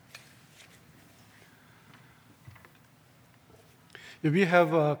We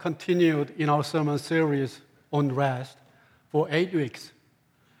have continued in our sermon series on rest for 8 weeks,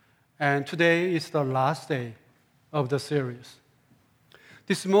 and today is the last day of the series.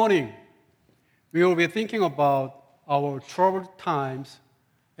 This morning, we will be thinking about our troubled times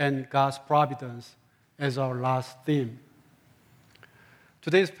and God's providence as our last theme.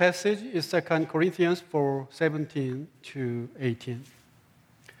 Today's passage is 2 Corinthians 4:17 to 18.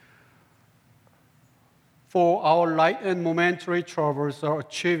 For our light and momentary troubles are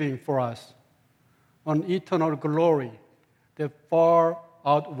achieving for us an eternal glory that far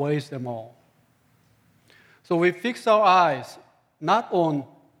outweighs them all. So we fix our eyes not on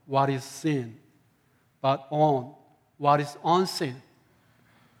what is seen, but on what is unseen.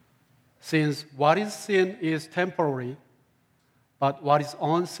 Since what is seen is temporary, but what is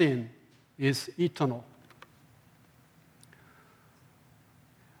unseen is eternal.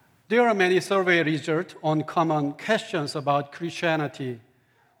 There are many survey results on common questions about Christianity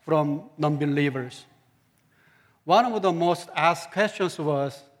from non-believers. One of the most asked questions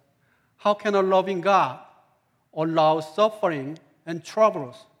was, how can a loving God allow suffering and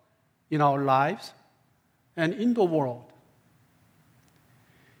troubles in our lives and in the world?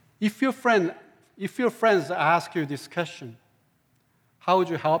 If your friends ask you this question, how would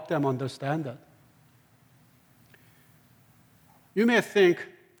you help them understand that? You may think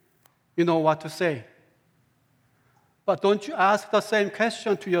you know what to say. But don't you ask the same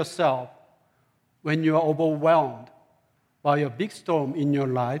question to yourself when you are overwhelmed by a big storm in your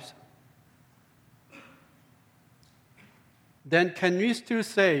lives? Then can we still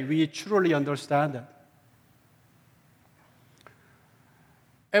say we truly understand it?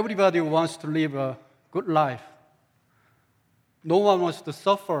 Everybody wants to live a good life. No one wants to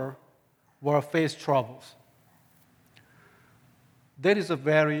suffer or face troubles. That is a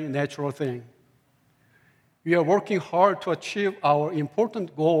very natural thing. We are working hard to achieve our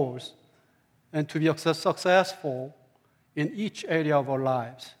important goals and to be successful in each area of our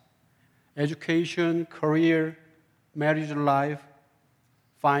lives: education, career, marriage life,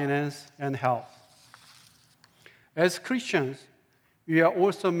 finance, and health. As Christians, we are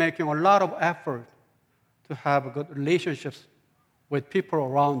also making a lot of effort to have good relationships with people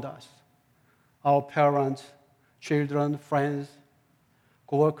around us: our parents, children, friends,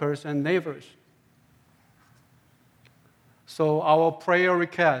 co-workers, and neighbors. So our prayer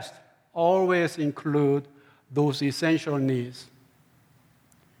requests always include those essential needs.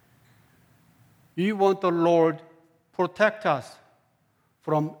 We want the Lord protect us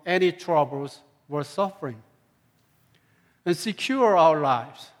from any troubles or suffering and secure our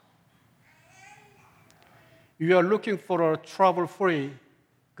lives. We are looking for a trouble-free,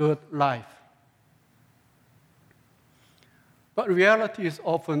 good life. But reality is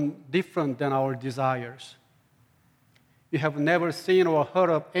often different than our desires. We have never seen or heard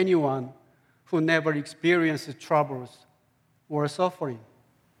of anyone who never experienced troubles or suffering.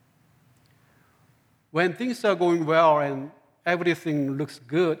 When things are going well and everything looks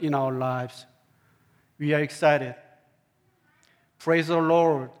good in our lives, we are excited, praise the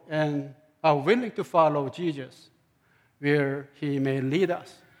Lord, and are willing to follow Jesus where He may lead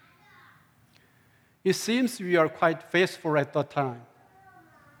us. It seems we are quite faithful at that time.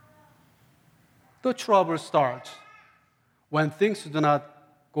 The trouble starts when things do not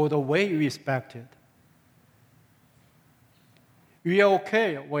go the way we expected. We are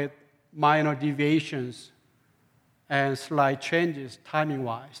okay with minor deviations and slight changes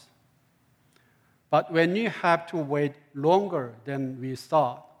timing-wise. But when you have to wait longer than we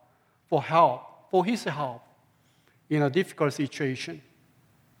thought for His help in a difficult situation,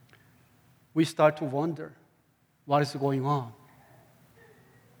 we start to wonder what is going on.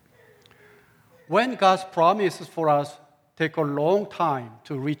 When God's promises for us take a long time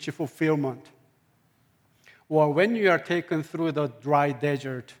to reach fulfillment, or when you are taken through the dry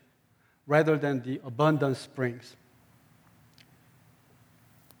desert rather than the abundant springs,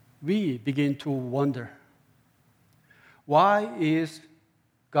 we begin to wonder, why is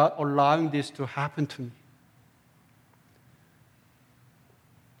God allowing this to happen to me?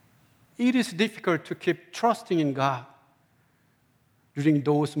 It is difficult to keep trusting in God during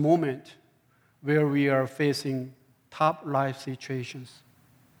those moments where we are facing tough life situations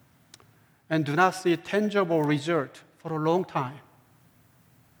and do not see tangible result for a long time.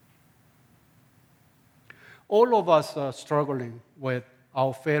 All of us are struggling with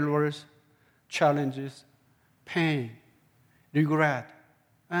our failures, challenges, pain, regret,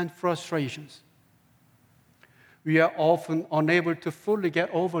 and frustrations. We are often unable to fully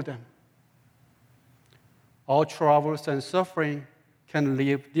get over them. Our troubles and suffering can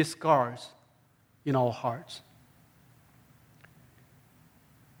leave these scars in our hearts.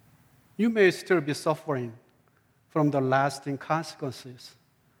 you may still be suffering from the lasting consequences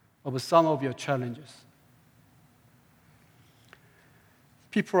of some of your challenges.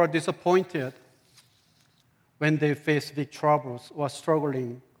 People are disappointed when they face big troubles or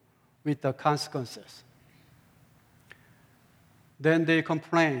struggling with the consequences. Then they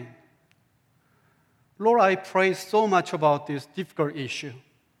complain, Lord, I prayed so much about this difficult issue,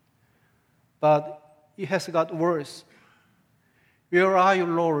 but it has got worse. Where are you,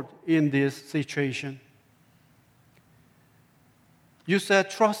 Lord, in this situation? You said,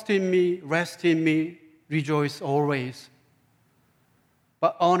 trust in me, rest in me, rejoice always.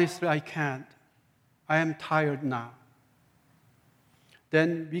 But honestly, I can't. I am tired now.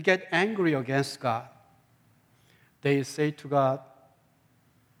 Then we get angry against God. They say to God,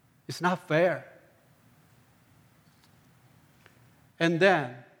 it's not fair. And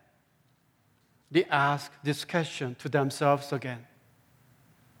then they ask this question to themselves again.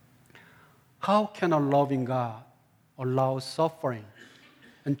 How can a loving God allow suffering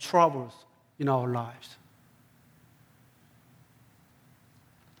and troubles in our lives?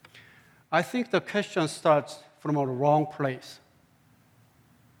 I think the question starts from a wrong place.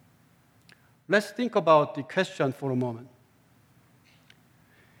 Let's think about the question for a moment.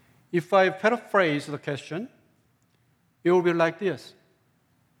 If I paraphrase the question, it will be like this.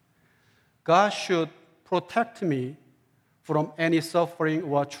 God should protect me from any suffering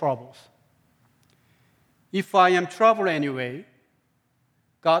or troubles. If I am troubled anyway,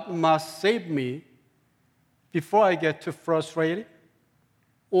 God must save me before I get too frustrated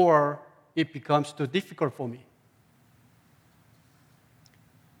or it becomes too difficult for me.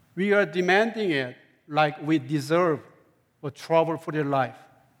 We are demanding it like we deserve a trouble-free life.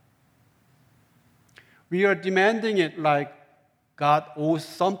 We are demanding it like God owes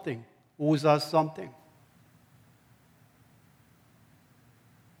us something.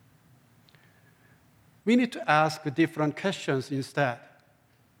 We need to ask different questions instead.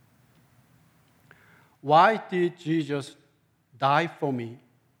 Why did Jesus die for me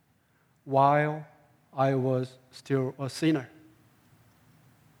while I was still a sinner?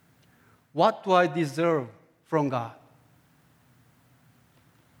 What do I deserve from God?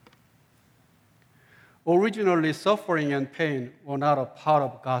 Originally, suffering and pain were not a part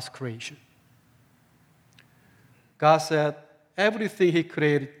of God's creation. God said everything He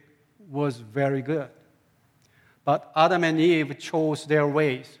created was very good. But Adam and Eve chose their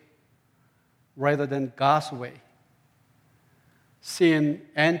ways rather than God's way. Sin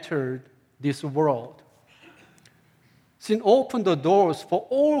entered this world. Sin opened the doors for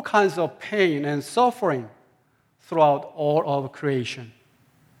all kinds of pain and suffering throughout all of creation.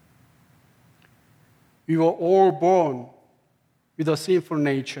 We were all born with a sinful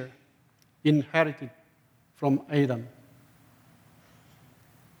nature inherited from Adam.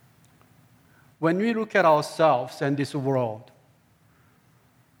 When we look at ourselves and this world,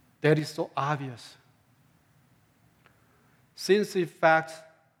 that is so obvious. Sin's effects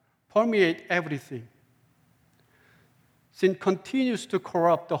permeate everything. Sin continues to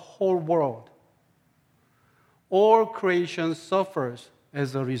corrupt the whole world. All creation suffers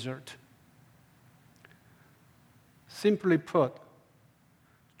as a result. Simply put,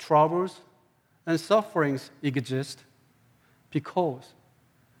 troubles and sufferings exist because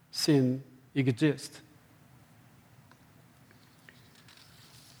sin exists.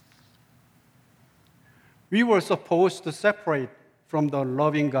 We were supposed to separate from the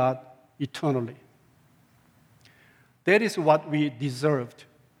loving God eternally. That is what we deserved.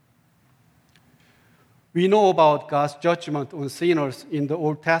 We know about God's judgment on sinners in the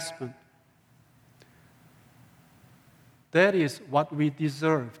Old Testament. That is what we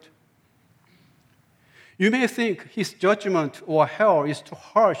deserved. You may think His judgment or hell is too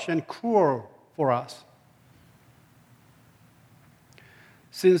harsh and cruel for us.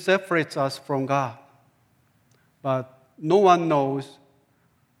 Sin separates us from God, but no one knows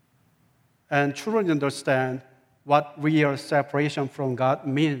and truly understands what real separation from God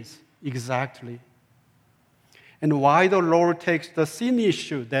means exactly, and why the Lord takes the sin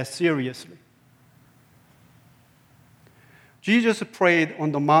issue that seriously. Jesus prayed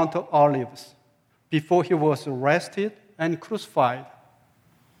on the Mount of Olives before He was arrested and crucified.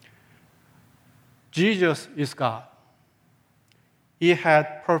 Jesus is God. He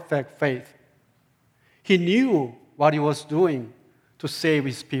had perfect faith. He knew what He was doing to save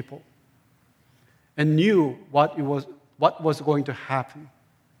His people and knew what was going to happen.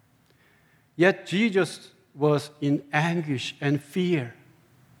 Yet Jesus was in anguish and fear.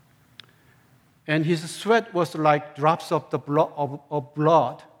 And His sweat was like drops of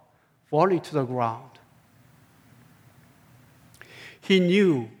blood falling to the ground. He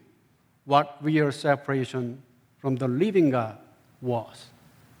knew what real separation from the living God was.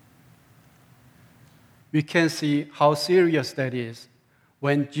 We can see how serious that is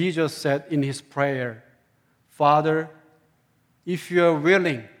when Jesus said in his prayer, "Father, if you are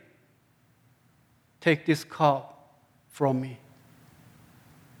willing, take this cup from me."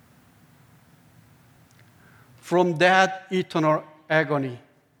 From that eternal agony,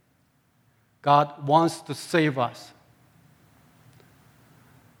 God wants to save us.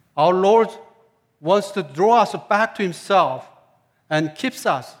 Our Lord wants to draw us back to himself and keeps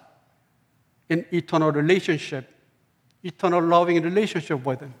us in eternal relationship, eternal loving relationship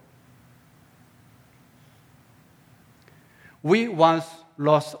with him. We once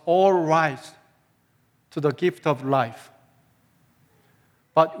lost all rights to the gift of life,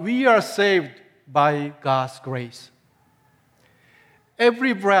 but we are saved by God's grace.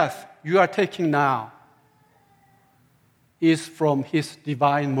 Every breath you are taking now is from his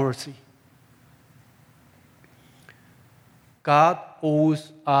divine mercy. God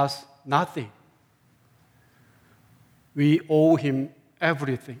owes us nothing. We owe him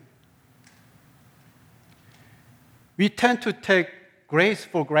everything. We tend to take grace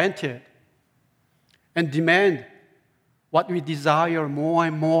for granted and demand what we desire more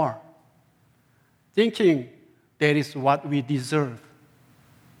and more, thinking that is what we deserve.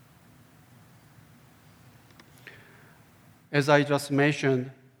 As I just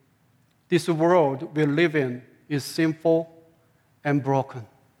mentioned, this world we live in is sinful and broken.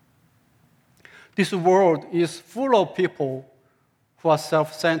 This world is full of people who are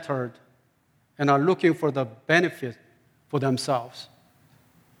self-centered and are looking for the benefit for themselves.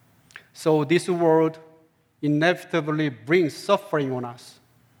 So this world inevitably brings suffering on us.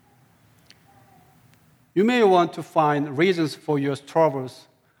 You may want to find reasons for your troubles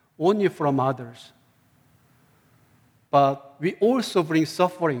only from others, but we also bring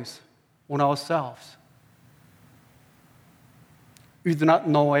sufferings on ourselves. We do not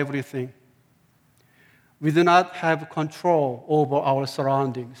know everything. We do not have control over our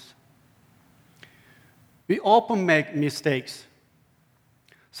surroundings. We often make mistakes.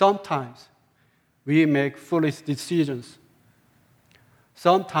 Sometimes we make foolish decisions.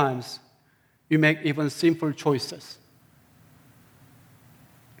 Sometimes we make even simple choices.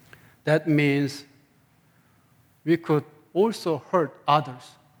 That means we could also hurt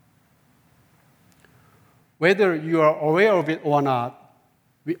others. Whether you are aware of it or not,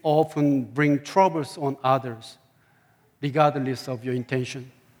 we often bring troubles on others, regardless of your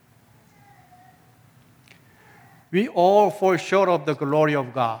intention. We all fall short of the glory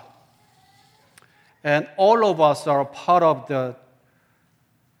of God. And all of us are part of the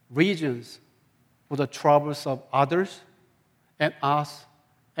reasons for the troubles of others and us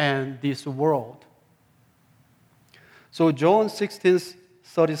and this world. So John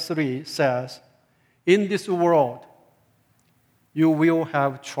 16:33 says, "In this world, you will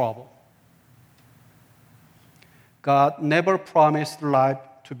have trouble." God never promised life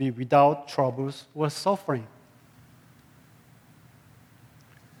to be without troubles or suffering.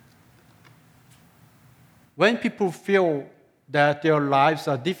 When people feel that their lives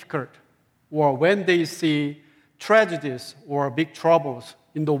are difficult, or when they see tragedies or big troubles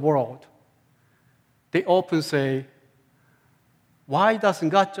in the world, they often say, "Why doesn't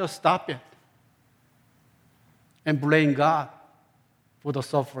God just stop it?" and blame God for the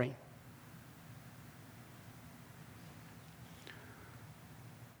suffering.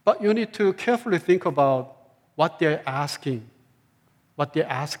 But you need to carefully think about what they're asking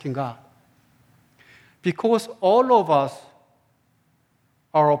God. Because all of us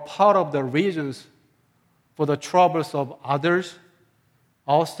are a part of the reasons for the troubles of others,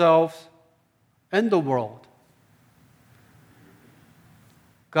 ourselves, and the world.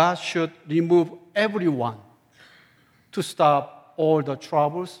 God should remove everyone to stop all the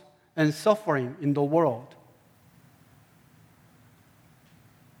troubles and suffering in the world.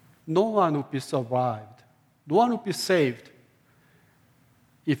 No one would be survived. No one would be saved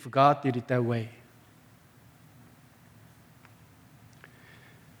if God did it that way.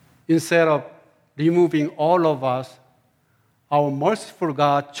 Instead of removing all of us, our merciful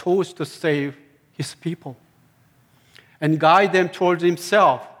God chose to save his people and guide them towards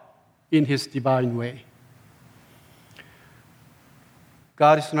himself in his divine way.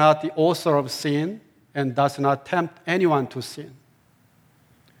 God is not the author of sin and does not tempt anyone to sin.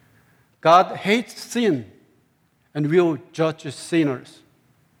 God hates sin and will judge sinners.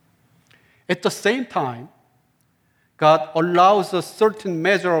 At the same time, God allows a certain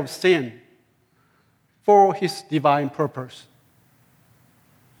measure of sin for his divine purpose.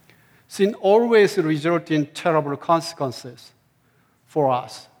 Sin always results in terrible consequences for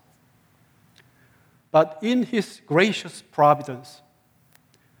us. But in His gracious providence,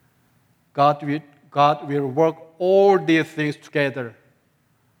 God will work all these things together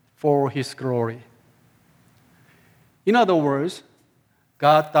for His glory. In other words,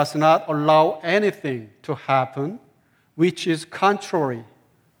 God does not allow anything to happen which is contrary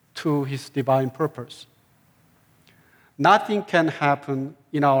to His divine purpose. Nothing can happen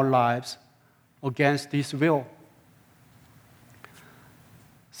in our lives against His will.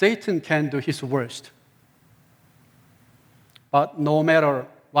 Satan can do his worst, but no matter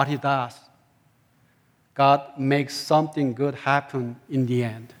what he does, God makes something good happen in the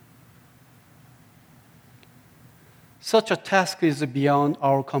end. Such a task is beyond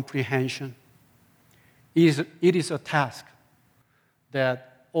our comprehension. It is a task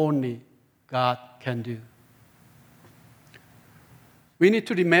that only God can do. We need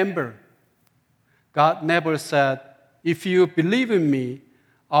to remember, God never said, "If you believe in me,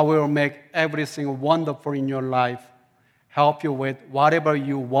 I will make everything wonderful in your life, help you with whatever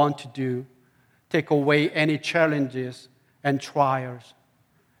you want to do, take away any challenges and trials,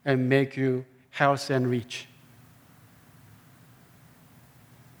 and make you healthy and rich."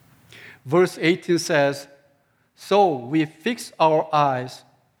 Verse 18 says, "So we fix our eyes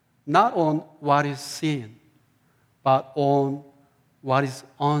not on what is seen, but on what is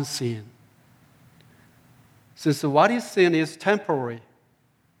unseen. Since what is seen is temporary,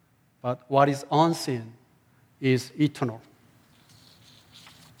 but what is unseen is eternal."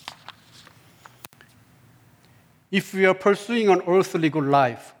 If we are pursuing an earthly good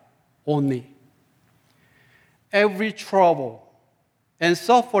life only, every trouble and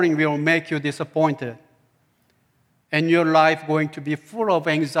suffering will make you disappointed, and your life going to be full of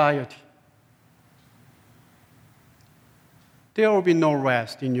anxiety. There will be no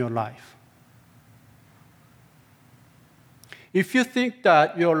rest in your life. If you think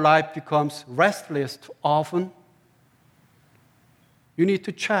that your life becomes restless too often, you need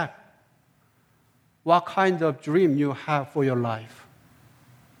to check what kind of dream you have for your life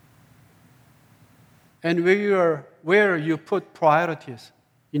and where you put priorities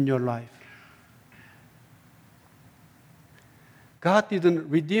in your life. God didn't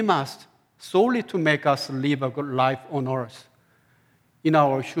redeem us solely to make us live a good life on earth in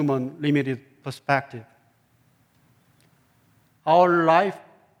our human limited perspective. Our life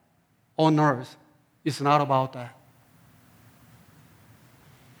on earth is not about that.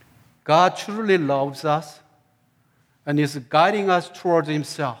 God truly loves us and is guiding us towards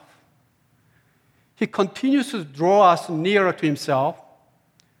Himself. He continues to draw us nearer to Himself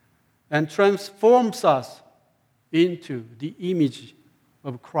and transforms us into the image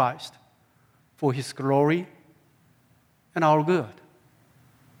of Christ for His glory and our good.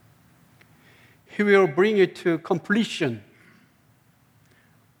 He will bring it to completion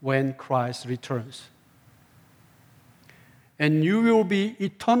when Christ returns. And you will be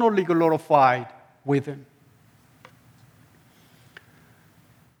eternally glorified with Him.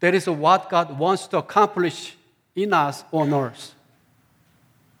 That is what God wants to accomplish in us on earth.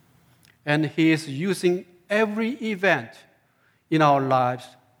 And He is using every event in our lives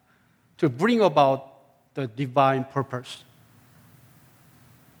to bring about the divine purpose.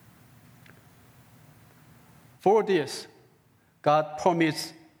 For this, God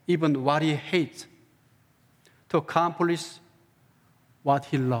permits even what He hates to accomplish what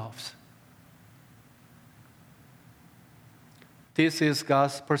He loves. This is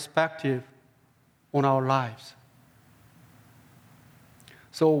God's perspective on our lives.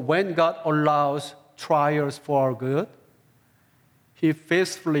 So when God allows trials for our good, He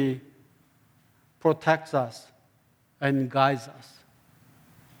faithfully protects us and guides us.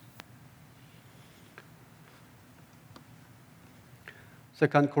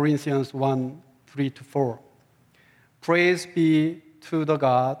 Second Corinthians 1, 3-4. Praise be to the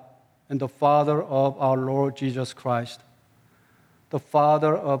God and the Father of our Lord Jesus Christ, the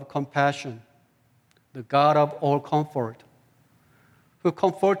Father of compassion, the God of all comfort, who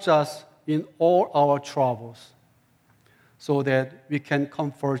comforts us in all our troubles, so that we can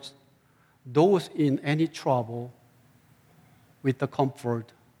comfort those in any trouble with the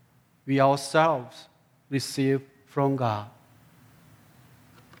comfort we ourselves receive from God.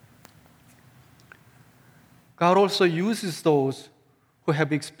 God also uses those who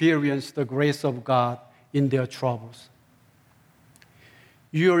have experienced the grace of God in their troubles.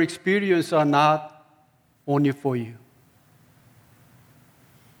 Your experiences are not only for you.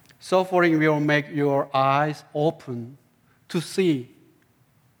 Suffering will make your eyes open to see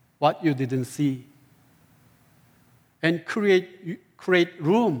what you didn't see and create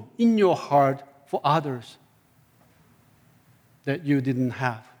room in your heart for others that you didn't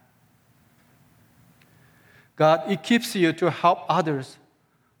have. God equips you to help others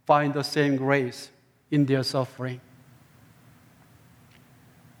find the same grace in their suffering.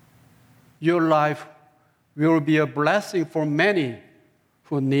 Your life will be a blessing for many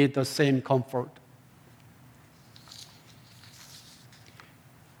who need the same comfort.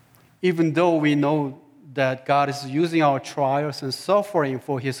 Even though we know that God is using our trials and suffering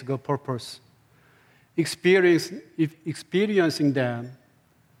for His good purpose, experiencing them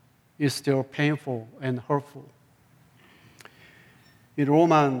is still painful and hurtful. In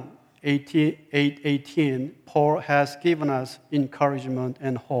Romans 8:18, Paul has given us encouragement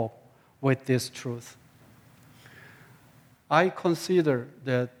and hope with this truth. I consider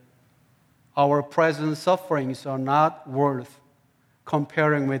that our present sufferings are not worth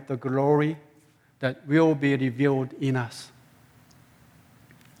comparing with the glory that will be revealed in us.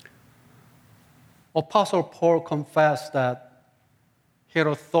 Apostle Paul confessed that he had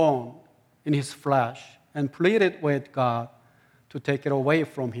a thorn in his flesh and pleaded with God to take it away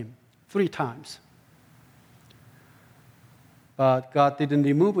from him 3 times. But God didn't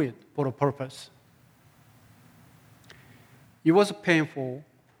remove it for a purpose. It was painful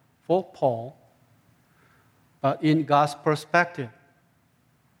for Paul, but in God's perspective,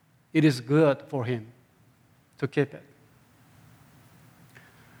 it is good for him to keep it.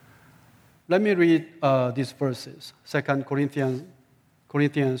 Let me read these verses, 2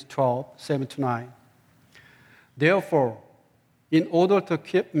 Corinthians 12, 7-9. Therefore, in order to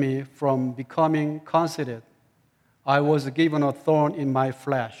keep me from becoming conceited, I was given a thorn in my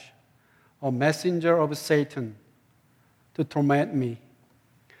flesh, a messenger of Satan to torment me.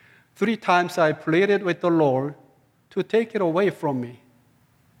 3 times I pleaded with the Lord to take it away from me.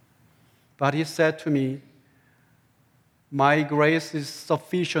 But He said to me, my grace is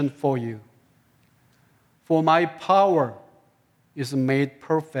sufficient for you, for my power is made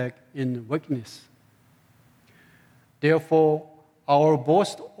perfect in weakness. Therefore, I will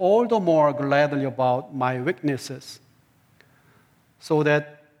boast all the more gladly about my weaknesses, so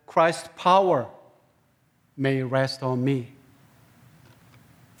that Christ's power may rest on me.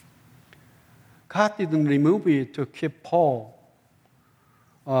 God didn't remove it to keep Paul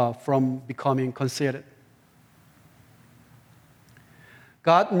from becoming conceited.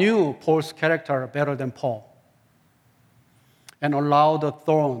 God knew Paul's character better than Paul and allowed the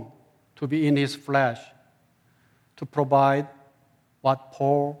thorn to be in his flesh to provide what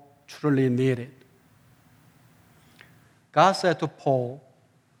Paul truly needed. God said to Paul,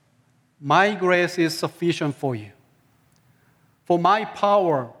 my grace is sufficient for you, for my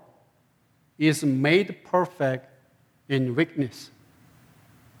power is made perfect in weakness.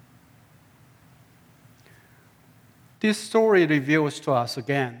 This story reveals to us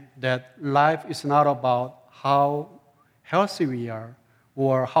again that life is not about how healthy we are,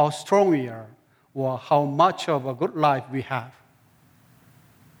 or how strong we are, or how much of a good life we have.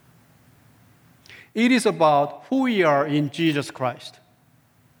 It is about who we are in Jesus Christ,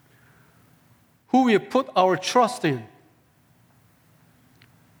 who we put our trust in,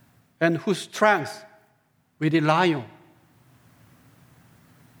 and whose strength we rely on.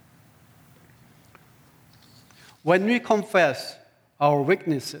 When we confess our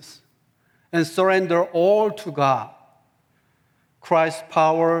weaknesses and surrender all to God, Christ's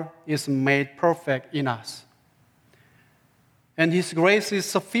power is made perfect in us, and His grace is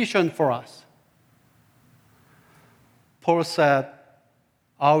sufficient for us. Paul said,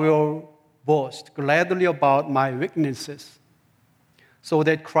 I will boast gladly about my weaknesses, so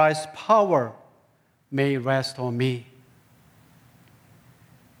that Christ's power may rest on me.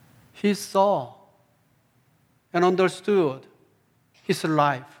 He saw and understood his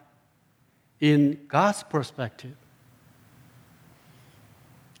life in God's perspective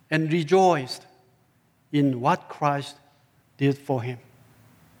and rejoiced in what Christ did for him.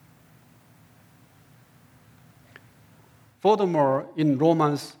 Furthermore, in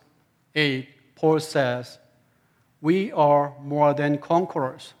Romans 8, Paul says, we are more than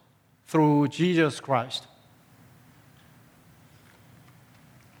conquerors through Jesus Christ.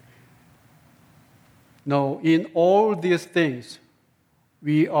 No, in all these things,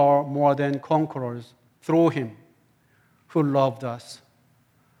 we are more than conquerors through Him who loved us.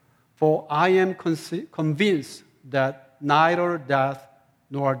 For I am convinced that neither death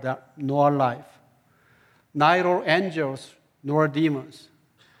nor life, neither angels nor demons,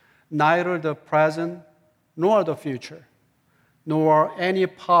 neither the present nor the future, nor any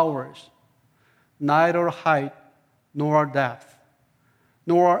powers, neither height nor depth,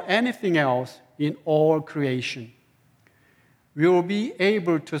 nor anything else in all creation will be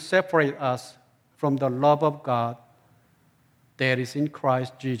able to separate us from the love of God that is in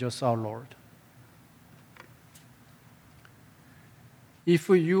Christ Jesus our Lord. If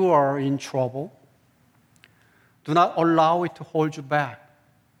you are in trouble, do not allow it to hold you back.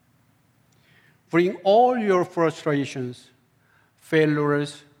 Bring all your frustrations,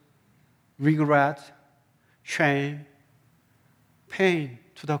 failures, regret, shame, pain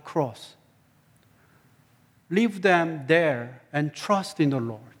to the cross. Leave them there and trust in the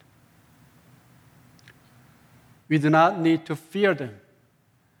Lord. We do not need to fear them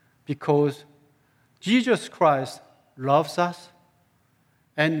because Jesus Christ loves us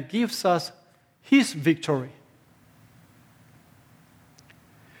and gives us His victory.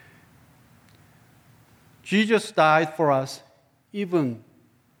 Jesus died for us even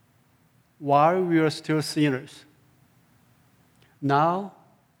while we are still sinners. Now,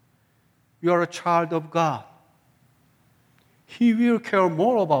 you are a child of God. He will care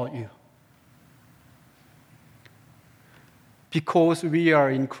more about you. Because we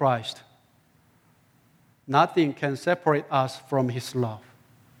are in Christ, nothing can separate us from His love.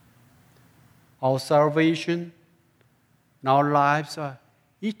 Our salvation and our lives are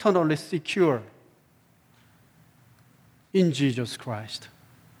eternally secure in Jesus Christ.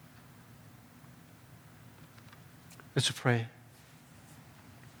 Let's pray.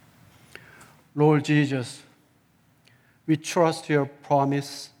 Lord Jesus, we trust your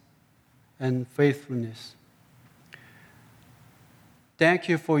promise and faithfulness. Thank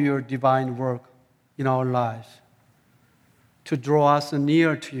you for your divine work in our lives to draw us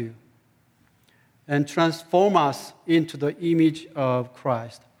near to you and transform us into the image of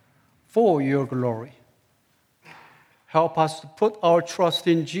Christ for your glory. Help us to put our trust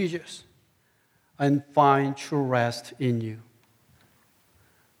in Jesus and find true rest in you.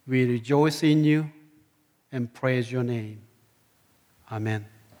 We rejoice in you and praise your name. Amen.